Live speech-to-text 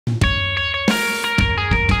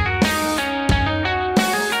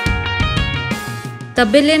The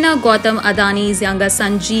billionaire Gautam Adani's younger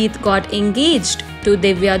son Jeet got engaged to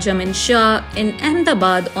Diva Jaimin Shah in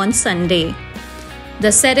Ahmedabad on Sunday. The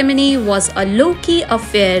ceremony was a low-key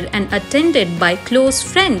affair and attended by close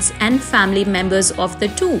friends and family members of the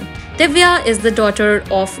two. Diva is the daughter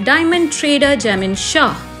of diamond trader Jaimin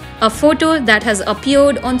Shah. A photo that has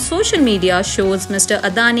appeared on social media shows Mr.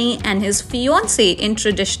 Adani and his fiancée in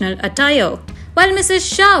traditional attire. While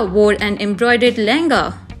Mrs. Shah wore an embroidered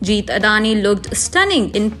lehenga, Jeet Adani looked stunning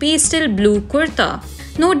in pastel blue kurta.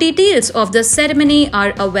 No details of the ceremony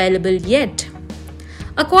are available yet.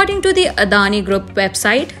 According to the Adani Group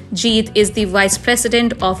website, Jeet is the Vice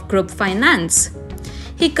President of Group Finance.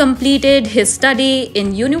 He completed his study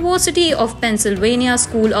in University of Pennsylvania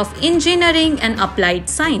School of Engineering and Applied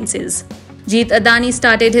Sciences. Jeet Adani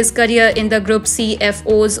started his career in the Group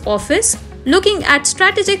CFO's office, looking at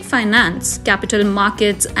strategic finance, capital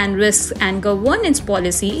markets, and risks and governance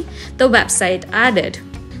policy, the website added.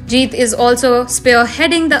 Jeet is also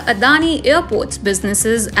spearheading the Adani Airports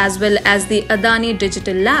businesses as well as the Adani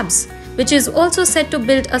Digital Labs, which is also set to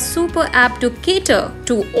build a super app to cater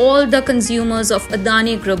to all the consumers of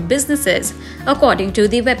Adani Group businesses, according to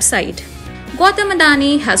the website. Gautam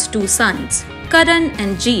Adani has two sons, Karan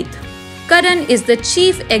and Jeet. Karan is the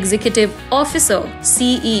Chief Executive Officer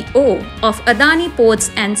 (CEO) of Adani Ports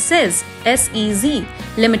and SEZ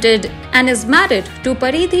Limited and is married to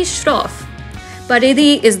Paridhi Shroff.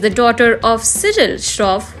 Paridhi is the daughter of Cyril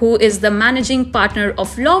Shroff, who is the managing partner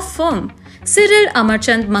of law firm Cyril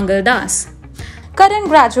Amarchand Mangaldas. Karan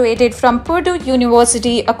graduated from Purdue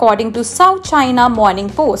University according to South China Morning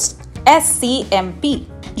Post (SCMP).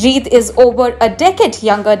 Jeet is over a decade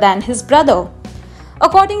younger than his brother.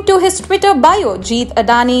 According to his Twitter bio, Jeet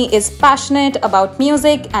Adani is passionate about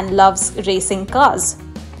music and loves racing cars.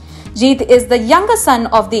 Jeet is the younger son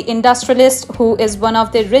of the industrialist who is one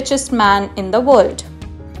of the richest men in the world.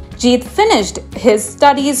 Jeet finished his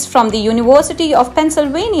studies from the University of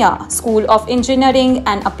Pennsylvania School of Engineering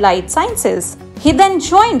and Applied Sciences. He then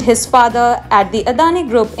joined his father at the Adani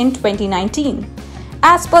Group in 2019.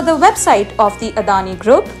 As per the website of the Adani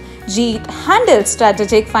Group, Jeet handles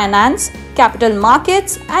strategic finance, capital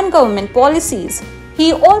markets, and government policies.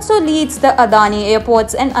 He also leads the Adani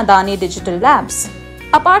Airports and Adani Digital Labs.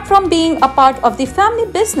 Apart from being a part of the family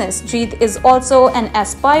business, Jeet is also an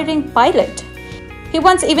aspiring pilot. He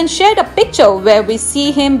once even shared a picture where we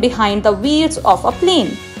see him behind the wheels of a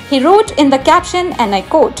plane. He wrote in the caption, and I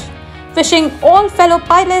quote, "Wishing all fellow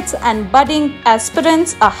pilots and budding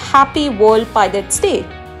aspirants a happy World Pilots Day."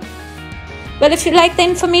 Well, if you like the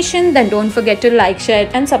information, then don't forget to like, share,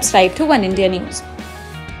 and subscribe to Oneindia News.